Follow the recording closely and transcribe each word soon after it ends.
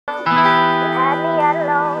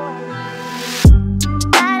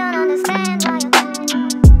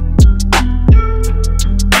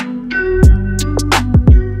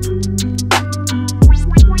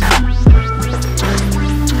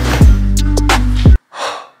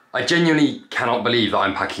I genuinely cannot believe that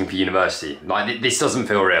I'm packing for university. Like, this doesn't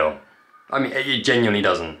feel real. I mean, it genuinely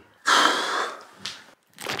doesn't.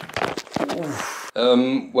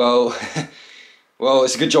 Well,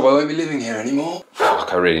 it's a good job I won't be living here anymore.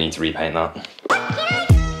 Fuck, I really need to repaint that.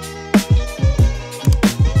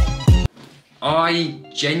 I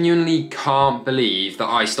genuinely can't believe that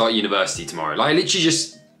I start university tomorrow. Like, I literally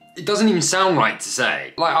just, it doesn't even sound right to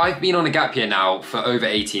say. Like, I've been on a gap year now for over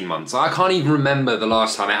 18 months. I can't even remember the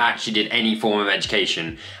last time I actually did any form of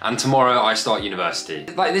education, and tomorrow I start university.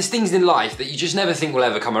 Like, there's things in life that you just never think will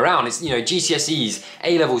ever come around. It's, you know, GCSEs,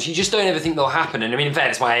 A-levels, you just don't ever think they'll happen. And I mean, in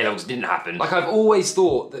fairness, my A-levels didn't happen. Like, I've always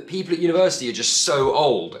thought that people at university are just so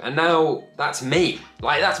old, and now that's me.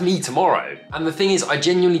 Like, that's me tomorrow. And the thing is, I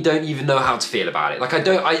genuinely don't even know how to feel about it. Like,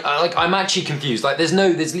 I'm actually confused. Like, there's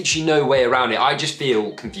literally no way around it. I just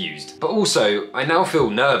feel confused. But also, I now feel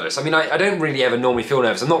nervous. I mean, I don't really ever normally feel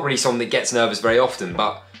nervous. I'm not really someone that gets nervous very often,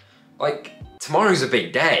 but like, tomorrow's a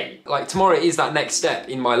big day. Like, tomorrow is that next step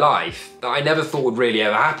in my life that I never thought would really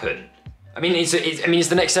ever happen. I mean, it's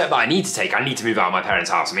the next step that I need to take. I need to move out of my parents'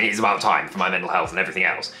 house. I mean, it's about time for my mental health and everything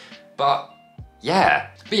else. But yeah,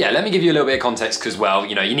 let me give you a little bit of context because, well,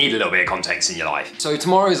 you know, you need a little bit of context in your life. So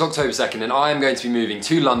tomorrow is October 2nd and I am going to be moving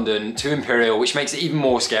to London, to Imperial, which makes it even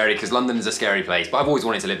more scary because London is a scary place, but I've always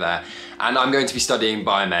wanted to live there. And I'm going to be studying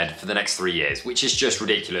Biomed for the next 3 years, which is just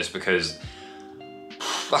ridiculous because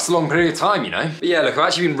that's a long period of time, you know? But yeah, look, I've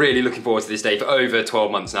actually been really looking forward to this day for over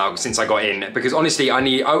 12 months now since I got in, because honestly,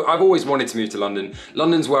 I've always wanted to move to London.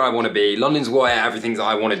 London's where I want to be. London's where everything that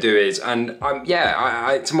I want to do is, and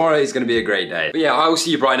tomorrow is going to be a great day. But yeah, I will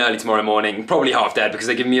see you bright and early tomorrow morning, probably half dead because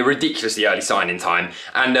they're giving me a ridiculously early sign-in time.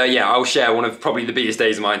 And yeah, I'll share one of probably the biggest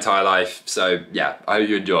days of my entire life. So yeah, I hope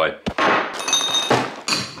you enjoy.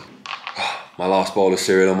 My last bowl of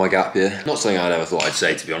cereal on my gap year. Not something I never thought I'd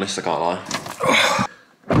say, to be honest, I can't lie.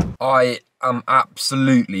 I am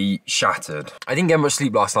absolutely shattered. I didn't get much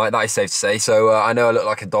sleep last night, that is safe to say, so I know I look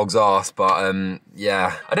like a dog's ass, but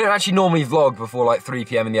yeah. I don't actually normally vlog before like 3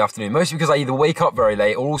 PM in the afternoon, mostly because I either wake up very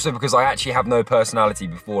late or also because I actually have no personality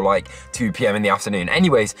before like 2 PM in the afternoon.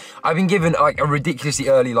 Anyways, I've been given like a ridiculously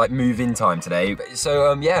early like move-in time today,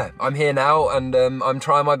 so yeah, I'm here now and I'm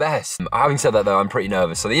trying my best. Having said that though, I'm pretty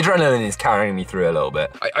nervous, so the adrenaline is carrying me through a little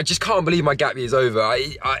bit. I just can't believe my gap year is over.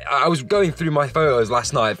 I was going through my photos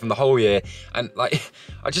last night from the whole year, and like,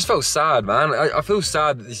 I just felt sad, man. I feel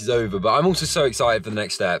sad that this is over, but I'm also so excited for the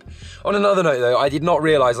next step. On another note though, I did not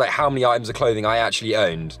realise like how many items of clothing I actually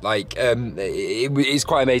owned. Like, it's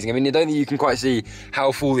quite amazing. I mean, I don't think you can quite see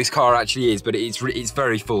how full this car actually is, but it's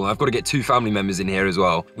very full. And I've got to get 2 family members in here as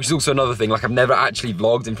well, which is also another thing. Like, I've never actually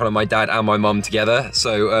vlogged in front of my dad and my mum together,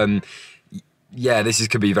 so yeah, this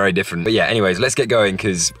could be very different. But yeah, anyways, let's get going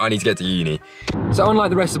because I need to get to uni. So unlike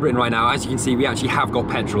the rest of Britain right now, as you can see, we actually have got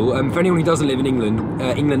petrol. For anyone who doesn't live in England,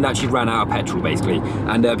 England actually ran out of petrol basically,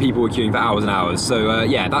 and people were queuing for hours and hours. So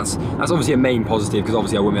yeah, that's obviously a main positive because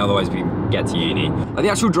obviously I wouldn't otherwise get to uni. Like, the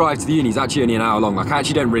actual drive to the uni is actually only an hour long. Like, I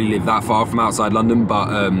actually don't really live that far from outside London, but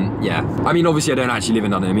yeah. I mean, obviously I don't actually live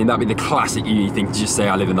in London. I mean, that'd be the classic uni thing to just say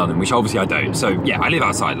I live in London, which obviously I don't. So yeah, I live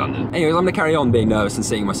outside London. Anyways, I'm gonna carry on being nervous and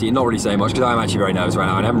sitting in my seat and not really saying much because I'm actually very nervous right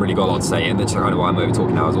now and I haven't really got a lot to say, and that's kind of why I'm over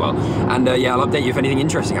talking now as well. And yeah, I'll update you if anything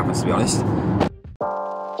interesting happens, to be honest.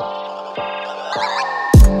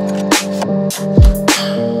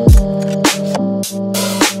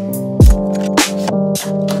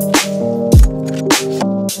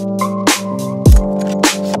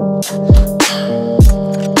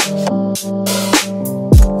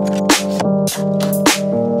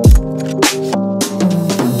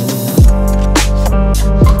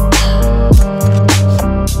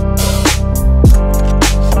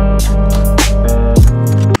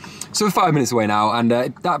 So we're 5 minutes away now, and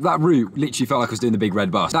that route literally felt like I was doing the big red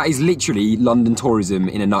bus. That is literally London tourism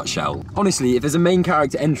in a nutshell. Honestly, if there's a main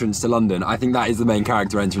character entrance to London, I think that is the main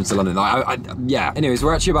character entrance to London. Yeah. Anyways,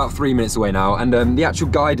 we're actually about 3 minutes away now, and the actual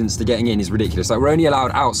guidance to getting in is ridiculous. Like, we're only allowed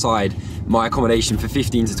outside my accommodation for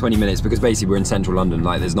 15 to 20 minutes because basically we're in central London.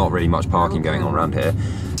 Like, there's not really much parking going on around here.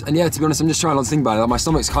 And yeah, to be honest, I'm just trying not to think about it. Like, my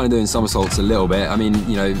stomach's kind of doing somersaults a little bit. I mean,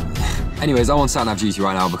 you know. Anyways, I'm on sat-nav duty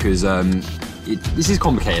right now because this is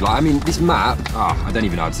complicated. Like, I mean, this map, I don't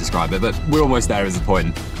even know how to describe it, but we're almost there is the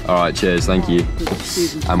point. All right, cheers, thank you.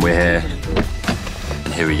 And we're here.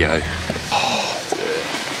 And here we go.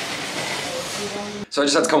 So I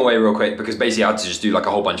just had to come away real quick because basically I had to just do like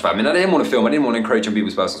a whole bunch of admin. I didn't want to film, I didn't want to encroach on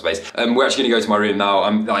people's personal space. We're actually gonna go to my room now.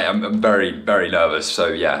 I'm very, very nervous, so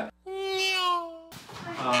yeah.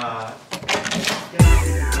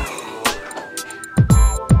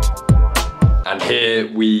 And here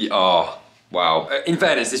we are. Wow. In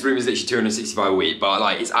fairness, this room is literally 265 a week, but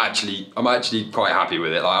like I'm actually quite happy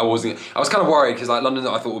with it. Like I was kind of worried because like London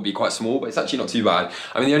I thought would be quite small, but it's actually not too bad.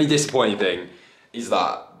 I mean, the only disappointing thing is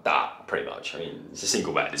that pretty much. I mean, it's a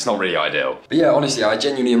single bed. It's not really ideal. But yeah, honestly, I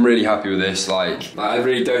genuinely am really happy with this. Like I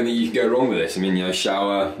really don't think you can go wrong with this. I mean, you know,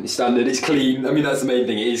 shower, it's standard, it's clean. I mean, that's the main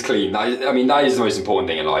thing, it is clean. That is the most important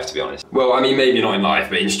thing in life, to be honest. Well, I mean, maybe not in life,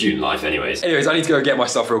 but in student life anyways. Anyways, I need to go get my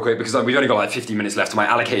stuff real quick because we've only got like 15 minutes left of my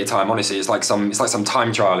allocated time. Honestly, it's like some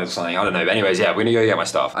time trial or something. I don't know. But anyways, yeah, we're gonna go get my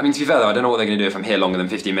stuff. I mean, to be fair though, I don't know what they're gonna do if I'm here longer than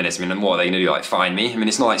 15 minutes. I mean, what are they gonna do, like fine me? I mean,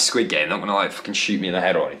 it's not like Squid Game. They're not gonna like fucking shoot me in the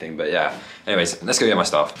head or anything, but yeah. Anyways, let's go get my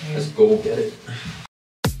stuff. Let's go get it.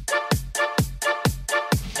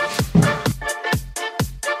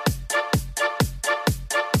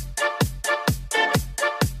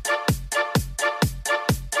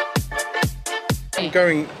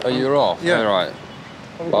 Going. Oh, you're off? Yeah. All right.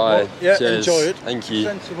 Bye. Yeah, cheers. enjoy it. Thank you.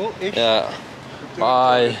 Sensible-ish. Yeah.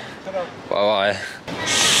 Bye. Bye-bye.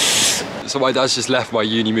 So my dad's just left my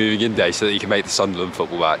uni moving in day so that he can make the Sunderland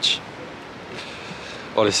football match.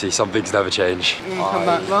 Honestly, some things never change. Come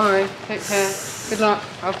back. Bye. Take care. Good luck.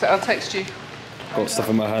 I'll text you. Got stuff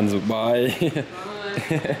in my hands, but bye.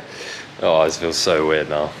 Oh, this feels so weird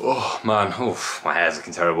now. Oh man, oof, my hair's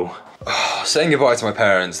looking terrible. Oh, saying goodbye to my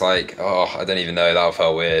parents, like, oh, I don't even know, that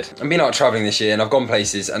felt weird. I've been out travelling this year and I've gone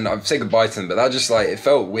places and I've said goodbye to them, but that just like, it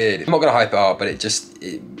felt weird. I'm not gonna hype it up, but it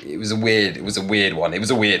was a weird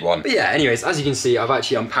one. But yeah, anyways, as you can see, I've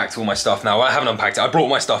actually unpacked all my stuff now. Well, I haven't unpacked it, I brought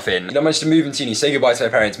my stuff in. I managed to move into uni, say goodbye to my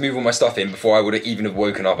parents, move all my stuff in before I would even have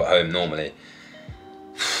woken up at home normally.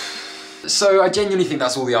 So I genuinely think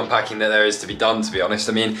that's all the unpacking that there is to be done, to be honest.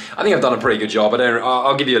 I mean, I think I've done a pretty good job.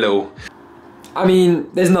 I'll give you a little... I mean,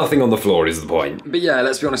 there's nothing on the floor is the point. But yeah,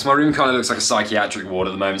 let's be honest, my room kind of looks like a psychiatric ward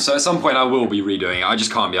at the moment, so at some point I will be redoing it. I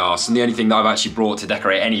just can't be arsed, and the only thing that I've actually brought to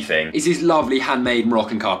decorate anything is this lovely handmade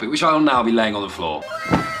Moroccan carpet, which I will now be laying on the floor.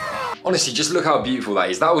 Honestly, just look how beautiful that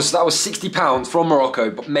is. That was £60 from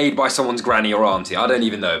Morocco, made by someone's granny or auntie. I don't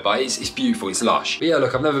even know, but it's beautiful, it's lush. But yeah,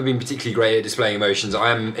 look, I've never been particularly great at displaying emotions. I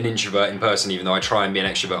am an introvert in person, even though I try and be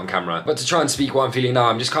an extrovert on camera. But to try and speak what I'm feeling now,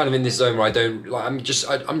 I'm just kind of in this zone where I don't, like, I'm just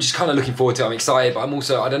kind of looking forward to it. I'm excited, but I'm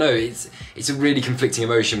also, I don't know, it's a really conflicting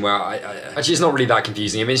emotion where actually it's not really that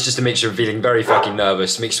confusing. I mean, it's just a mixture of feeling very fucking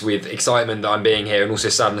nervous, mixed with excitement that I'm being here and also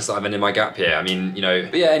sadness that I've been in my gap here. I mean, you know,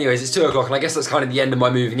 but yeah, anyways, it's 2 o'clock and I guess that's kind of the end of my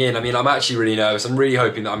moving in. I mean, I'm actually really nervous. I'm really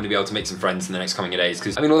hoping that I'm going to be able to make some friends in the next coming days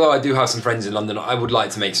because, I mean, although I do have some friends in London, I would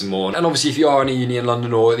like to make some more. And obviously, if you are in a uni in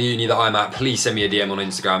London or the uni that I'm at, please send me a DM on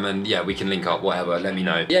Instagram and yeah, we can link up, whatever, let me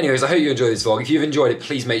know. Yeah, anyways, I hope you enjoyed this vlog. If you've enjoyed it,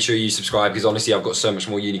 please make sure you subscribe because honestly, I've got so much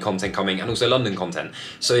more uni content coming and also London content.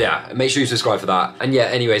 So yeah, make sure you subscribe for that. And yeah,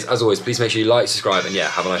 anyways, as always, please make sure you like, subscribe, and yeah,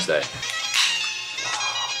 have a nice day.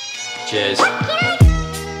 Cheers.